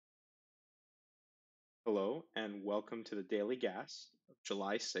Hello and welcome to the Daily Gas of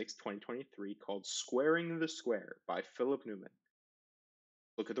July 6, 2023, called Squaring the Square by Philip Newman.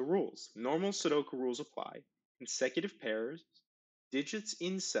 Look at the rules. Normal Sudoku rules apply. Consecutive pairs, digits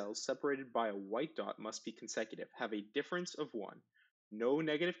in cells separated by a white dot must be consecutive, have a difference of 1. No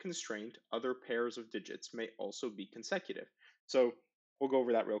negative constraint, other pairs of digits may also be consecutive. So we'll go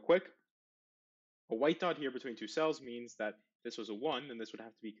over that real quick. A white dot here between two cells means that if this was a 1, then this would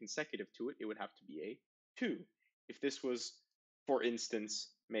have to be consecutive to it. It would have to be a 2. If this was, for instance,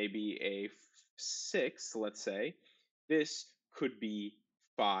 maybe a 6, let's say, this could be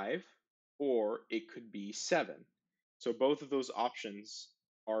 5 or it could be 7. So both of those options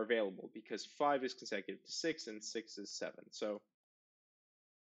are available because 5 is consecutive to 6 and 6 is 7. So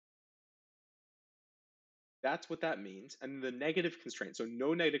that's what that means. And the negative constraint, so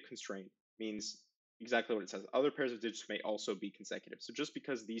no negative constraint means exactly what it says. Other pairs of digits may also be consecutive. So just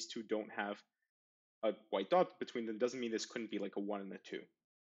because these two don't have a white dot between them doesn't mean this couldn't be like a 1 and a 2,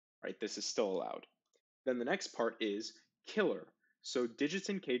 right? This is still allowed. Then the next part is killer. So digits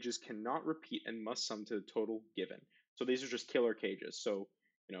in cages cannot repeat and must sum to the total given. So these are just killer cages. So,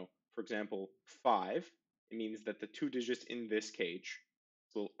 for example, 5, it means that the two digits in this cage,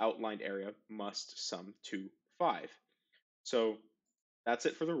 this little outlined area, must sum to 5. So that's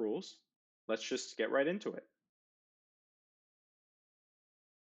it for the rules. Let's just get right into it.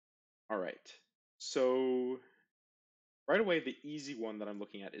 All right. So right away, the easy one that I'm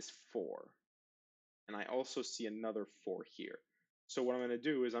looking at is 4. And I also see another 4 here. So what I'm going to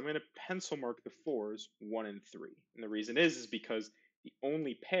do is I'm going to pencil mark the 4s 1 and 3. And the reason is because the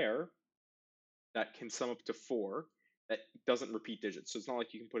only pair that can sum up to 4 that doesn't repeat digits. So it's not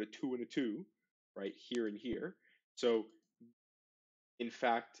like you can put a 2 and a 2 right here and here. So in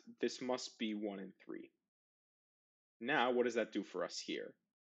fact, this must be 1 and 3. Now, what does that do for us here?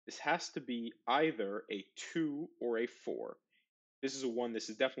 This has to be either a 2 or a 4. This is a 1, this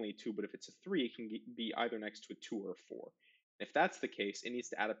is definitely a 2, but if it's a 3, it can be either next to a 2 or a 4. If that's the case, it needs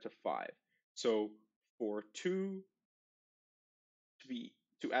to add up to 5. So for 2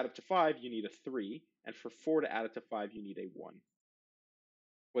 to add up to 5, you need a 3, and for 4 to add up to 5, you need a 1.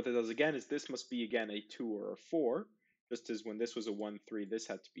 What that does again is this must be again a 2 or a 4, just as when this was a 1, 3, this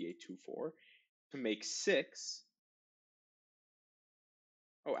had to be a 2, 4. To make 6,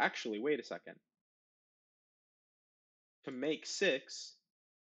 oh, actually, wait a second. To make 6,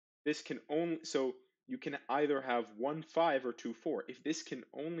 this can only, so you can either have 1, 5 or 2, 4. If this can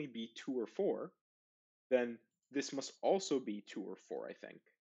only be 2 or 4, then this must also be 2 or 4, I think.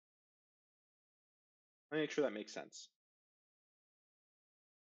 Let me make sure that makes sense.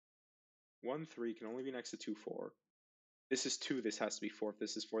 1, 3 can only be next to 2, 4. This is 2, this has to be 4. If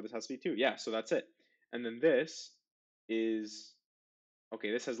this is 4, this has to be 2. Yeah, so that's it. And then this is,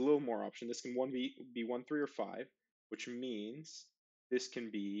 okay, this has a little more option. This can be 1, 3, or 5, which means this can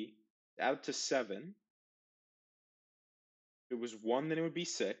be, add up to 7. If it was 1, then it would be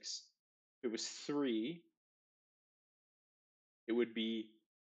 6. If it was 3, it would be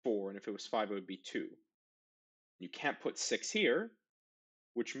 4. And if it was 5, it would be 2. You can't put 6 here,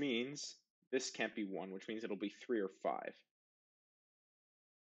 which means this can't be 1, which means it'll be 3 or 5.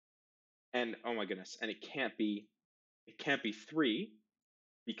 And oh my goodness, and it can't be 3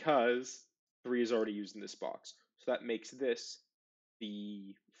 because 3 is already used in this box. So that makes this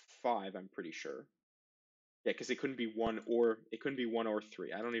the 5, I'm pretty sure. Yeah, because it couldn't be 1 or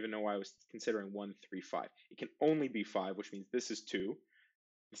 3. I don't even know why I was considering 1, 3, 5. It can only be 5, which means this is 2.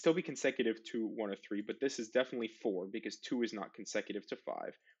 It can still be consecutive to 1 or 3, but this is definitely 4 because 2 is not consecutive to 5,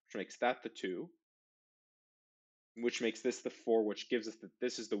 which makes that the 2, which makes this the 4, which gives us that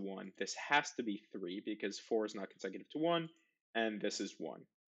this is the 1. This has to be 3 because 4 is not consecutive to 1, and this is 1.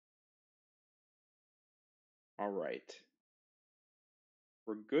 All right.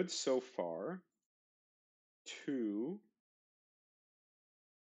 We're good so far. 2.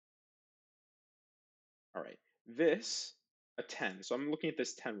 All right. This, a 10. So I'm looking at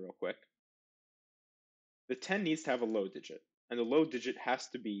this 10 real quick. The 10 needs to have a low digit, and the low digit has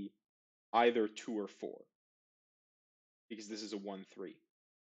to be either 2 or 4 because this is a 1, 3.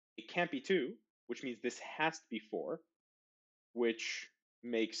 It can't be 2, which means this has to be 4, which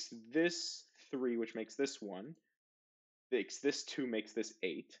makes this 3, which makes this 1, makes this 2, makes this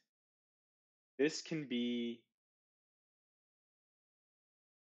 8. This can be,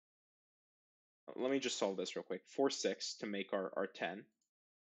 let me just solve this real quick. 4, 6 to make our 10,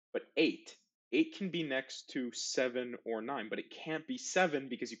 but 8. 8 can be next to 7 or 9, but it can't be 7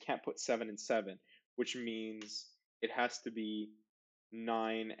 because you can't put 7 and 7, which means it has to be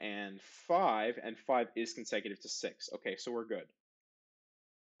 9 and 5 is consecutive to 6. Okay, so we're good.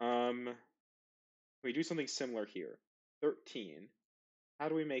 We do something similar here. 13. How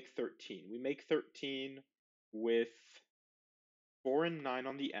do we make 13? We make 13 with 4 and 9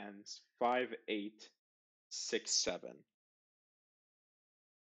 on the ends, 5, 8, 6, 7.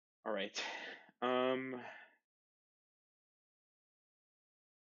 All right.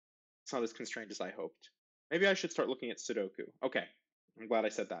 It's not as constrained as I hoped. Maybe I should start looking at Sudoku. Okay, I'm glad I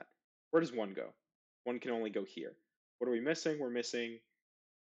said that. Where does 1 go? 1 can only go here. What are we missing? We're missing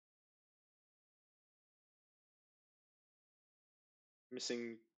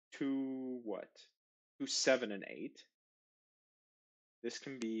two what? 2, 7, and 8. This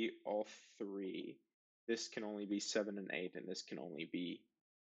can be all 3. This can only be 7 and 8, and this can only be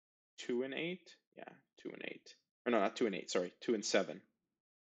 2 and 8. Yeah, 2 and 8. Or no, not 2 and 8, sorry, 2 and 7.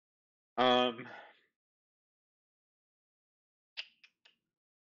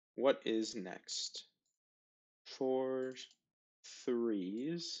 What is next? 4s,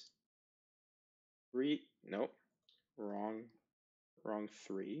 3s. 3, nope, wrong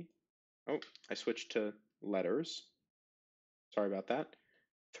 3. Oh, I switched to letters. Sorry about that.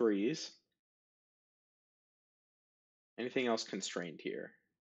 3s. Anything else constrained here?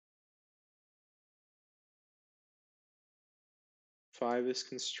 5 is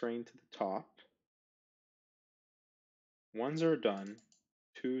constrained to the top. 1s are done.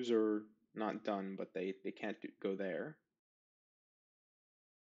 2s are not done, but they can't go there.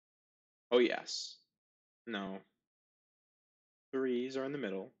 Oh, yes. No. 3s are in the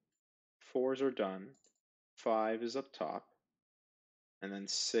middle. 4s are done. 5 is up top. And then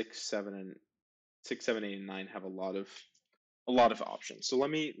 6, 7, 8, and 9 have a lot of options. So let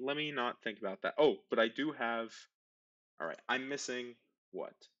me not think about that. Oh, but I do have. All right, I'm missing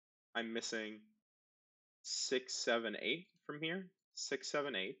what? I'm missing 6, 7, 8 from here. 6,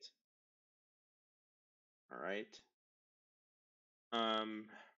 7, 8. All right.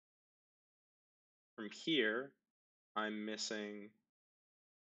 From here, I'm missing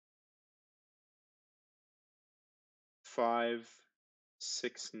 5,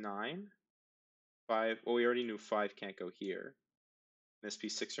 6, 9. 5. Well, we already knew 5 can't go here. Can this be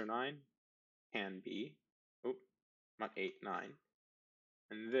 6 or 9? Can be. Oh, not 8, 9.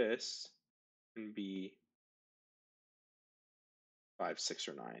 And this can be 5, 6,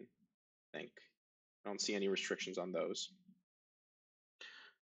 or 9. I think. I don't see any restrictions on those.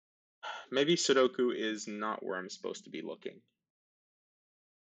 Maybe Sudoku is not where I'm supposed to be looking.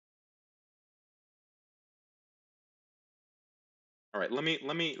 All right, let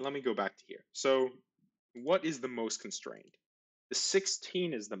me go back to here. So, what is the most constrained? The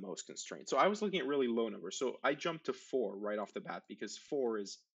 16 is the most constrained. So I was looking at really low numbers. So I jumped to 4 right off the bat because 4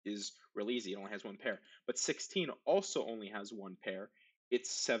 is really easy. It only has one pair. But 16 also only has one pair.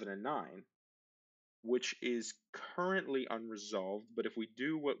 It's 7 and 9, which is currently unresolved. But if we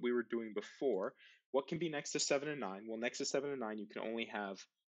do what we were doing before, what can be next to 7 and 9? Well, next to 7 and 9, you can only have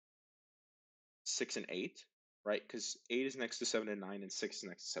 6 and 8, right? Because 8 is next to 7 and 9, and 6 is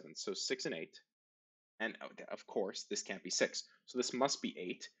next to 7. So 6 and 8. And of course, this can't be 6. So this must be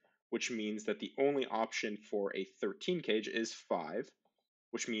 8, which means that the only option for a 13 cage is 5,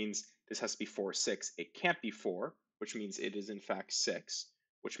 which means this has to be 4, 6. It can't be 4, which means it is in fact 6,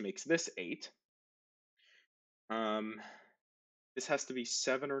 which makes this 8. This has to be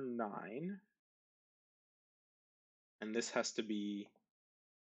 7 or 9. And this has to be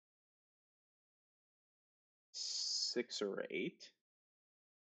 6 or 8.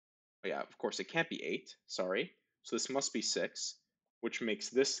 Oh yeah, of course, it can't be 8. Sorry. So this must be 6, which makes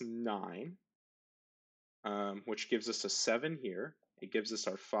this 9, which gives us a 7 here. It gives us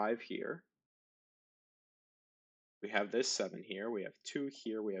our 5 here. We have this 7 here. We have 2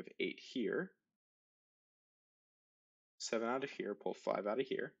 here. We have 8 here. 7 out of here. Pull 5 out of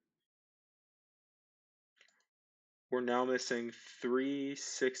here. We're now missing 3,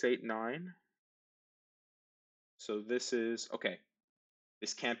 6, 8, 9. So this is, okay,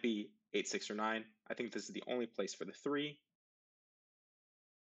 this can't be 8, 6, or 9. I think this is the only place for the 3.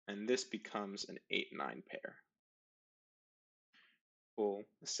 And this becomes an 8, 9 pair. Pull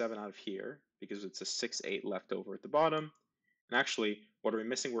the 7 out of here because it's a 6, 8 left over at the bottom. And actually, what are we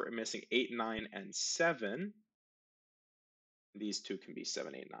missing? We're missing 8, 9, and 7. These two can be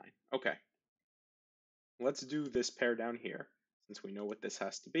 7, 8, 9. Okay. Let's do this pair down here, since we know what this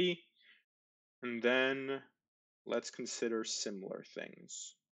has to be. And then let's consider similar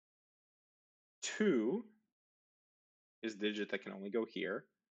things. 2 is the digit that can only go here,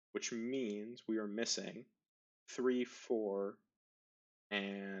 which means we are missing 3, 4,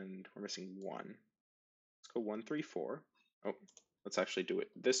 and we're missing 1. Let's go 1, 3, 4. Oh, let's actually do it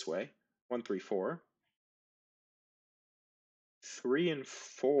this way. 1, 3, 4. 3 and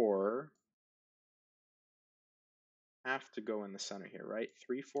 4 have to go in the center here, right?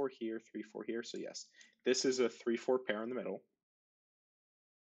 3, 4 here, 3, 4 here. So yes, this is a 3, 4 pair in the middle.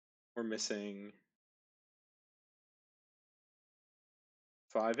 We're missing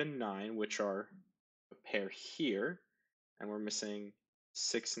 5 and 9, which are a pair here. And we're missing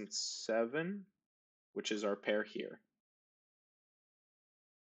 6 and 7, which is our pair here.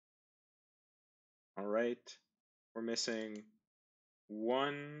 All right. We're missing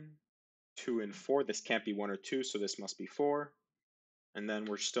 1, 2, and 4. This can't be 1 or 2, so this must be 4. And then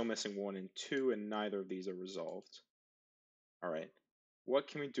we're still missing 1 and 2, and neither of these are resolved. All right. What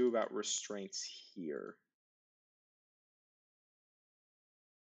can we do about restraints here?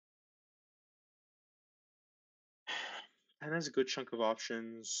 And has a good chunk of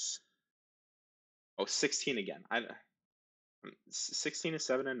options. Oh, 16 again. 16 is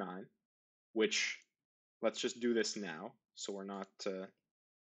 7 and 9, which let's just do this now. So we're not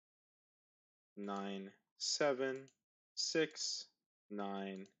 9, 7, 6,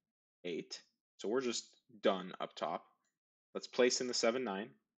 9, 8. So we're just done up top. Let's place in the 7, 9.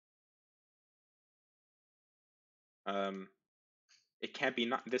 It can't be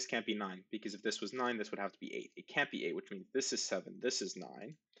not. This can't be 9 because if this was 9, this would have to be 8. It can't be 8, which means this is 7. This is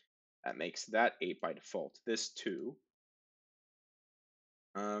 9. That makes that 8 by default. This 2.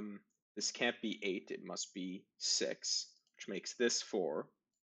 This can't be 8. It must be 6, which makes this 4.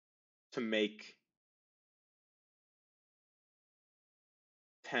 To make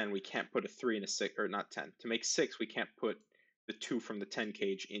 10, we can't put a 3 and a 6, or not 10. To make 6, we can't put the 2 from the 10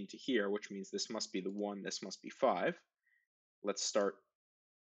 cage into here, which means this must be the 1, this must be 5. Let's start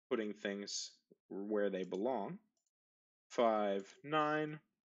putting things where they belong. 5, 9.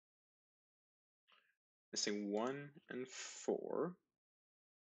 Missing 1 and 4.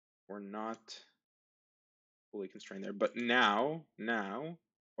 We're not fully constrained there. But now,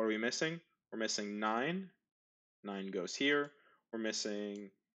 what are we missing? We're missing 9. 9 goes here. We're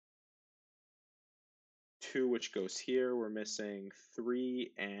missing 2, which goes here. We're missing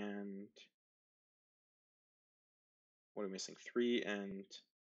 3 and... What are we missing? 3 and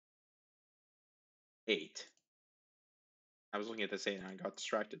 8. I was looking at this 8 and I got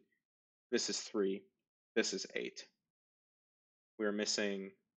distracted. This is 3. This is 8. We're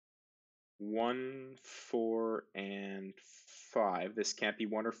missing 1, 4, and 5. This can't be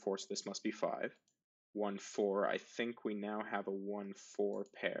 1 or 4, so this must be 5. 1, 4. I think we now have a 1, 4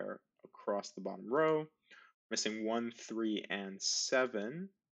 pair across the bottom row. Missing 1, 3, and 7.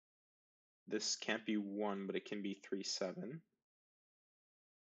 This can't be 1, but it can be 3, 7.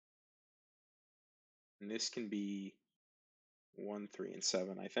 And this can be 1, 3, and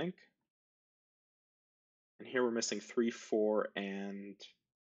 7, I think. And here we're missing 3, 4, and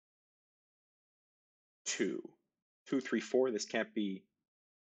 2. 2, 3, 4. This can't be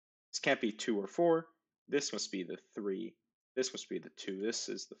 2 or 4. This must be the 3. This must be the 2. This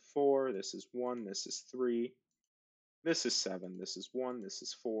is the 4. This is 1. This is 3. This is 7. This is 1. This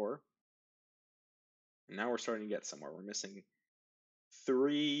is 4. And now we're starting to get somewhere. We're missing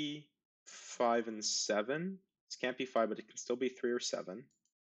 3, 5, and 7. This can't be 5, but it can still be 3 or 7.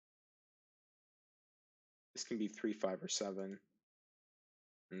 This can be 3, 5, or 7.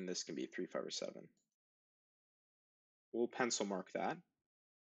 And this can be 3, 5, or 7. We'll pencil mark that.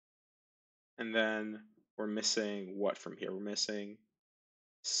 And then we're missing what from here? We're missing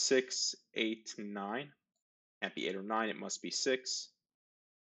 6, 8, 9. Can't be 8 or 9, it must be 6.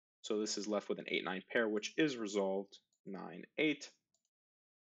 So this is left with an 8, 9 pair, which is resolved. 9, 8.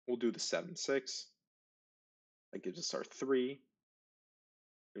 We'll do the 7, 6. That gives us our 3.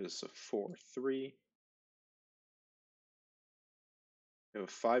 Gives us a 4, 3. We have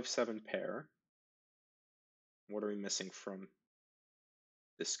a 5, 7 pair. What are we missing from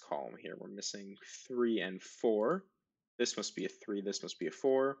this column here? We're missing 3 and 4. This must be a 3, this must be a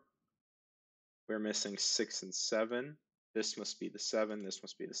 4. We're missing 6 and 7. This must be the 7, this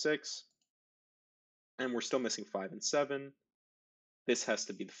must be the 6. And we're still missing 5 and 7. This has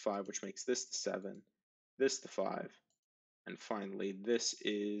to be the 5, which makes this the 7, this the 5. And finally, this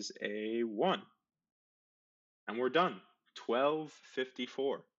is a 1. And we're done.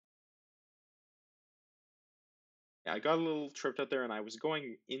 1254. Yeah, I got a little tripped out there and I was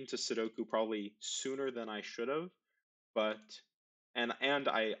going into Sudoku probably sooner than I should have, but and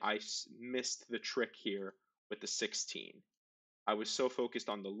I missed the trick here with the 16. I was so focused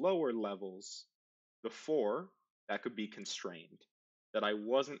on the lower levels, the 4 that could be constrained, that I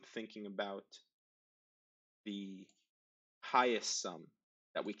wasn't thinking about the highest sum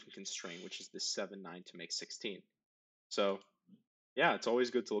that we can constrain, which is the 7, 9 to make 16. So yeah, it's always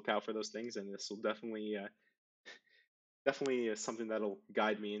good to look out for those things, and this will definitely something that'll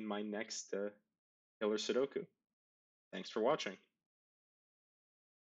guide me in my next killer Sudoku. Thanks for watching.